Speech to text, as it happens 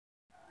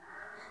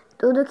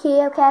Tudo que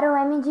eu quero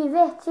é me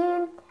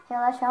divertir,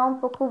 relaxar um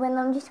pouco e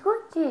não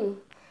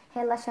discutir.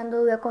 Relaxando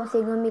eu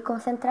consigo me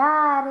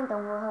concentrar,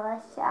 então vou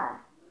relaxar.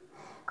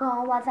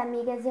 Com as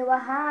amigas eu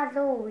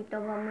arraso,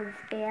 então vamos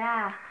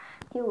esperar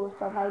que o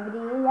sol vai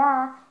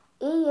brilhar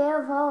e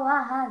eu vou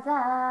arrasar.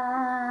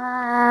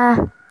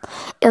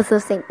 Eu sou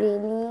sempre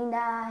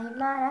linda e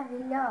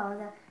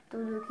maravilhosa,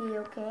 tudo que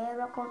eu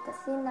quero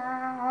acontece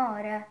na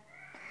hora.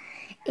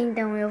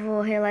 Então eu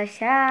vou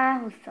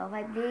relaxar, o sol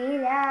vai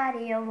brilhar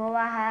e eu vou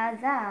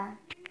arrasar.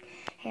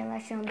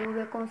 Relaxando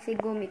eu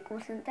consigo me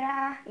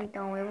concentrar,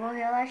 então eu vou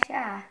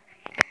relaxar.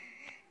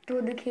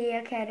 Tudo que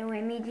eu quero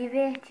é me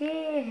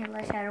divertir,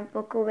 relaxar um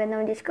pouco e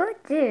não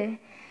discutir.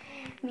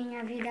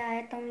 Minha vida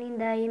é tão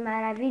linda e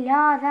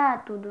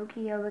maravilhosa, tudo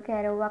que eu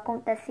quero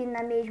acontece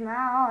na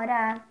mesma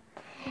hora.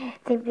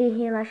 Sempre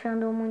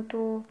relaxando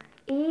muito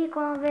e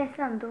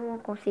conversando,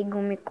 consigo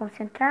me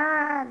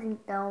concentrar,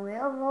 então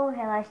eu vou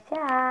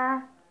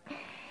relaxar.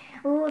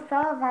 O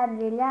sol vai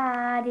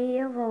brilhar e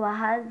eu vou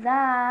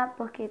arrasar,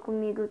 porque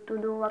comigo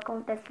tudo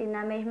acontece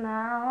na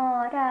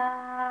mesma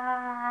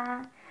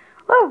hora.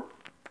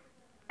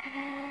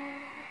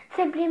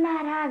 Sempre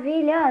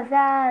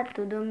maravilhosa,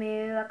 tudo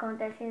meu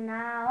acontece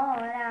na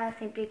hora.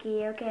 Sempre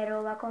que eu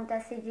quero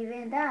acontece de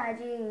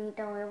verdade,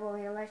 então eu vou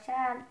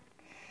relaxar.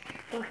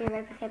 Porque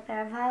vai ser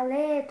pra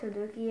valer,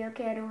 tudo que eu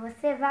quero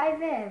você vai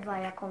ver,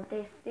 vai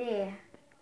acontecer.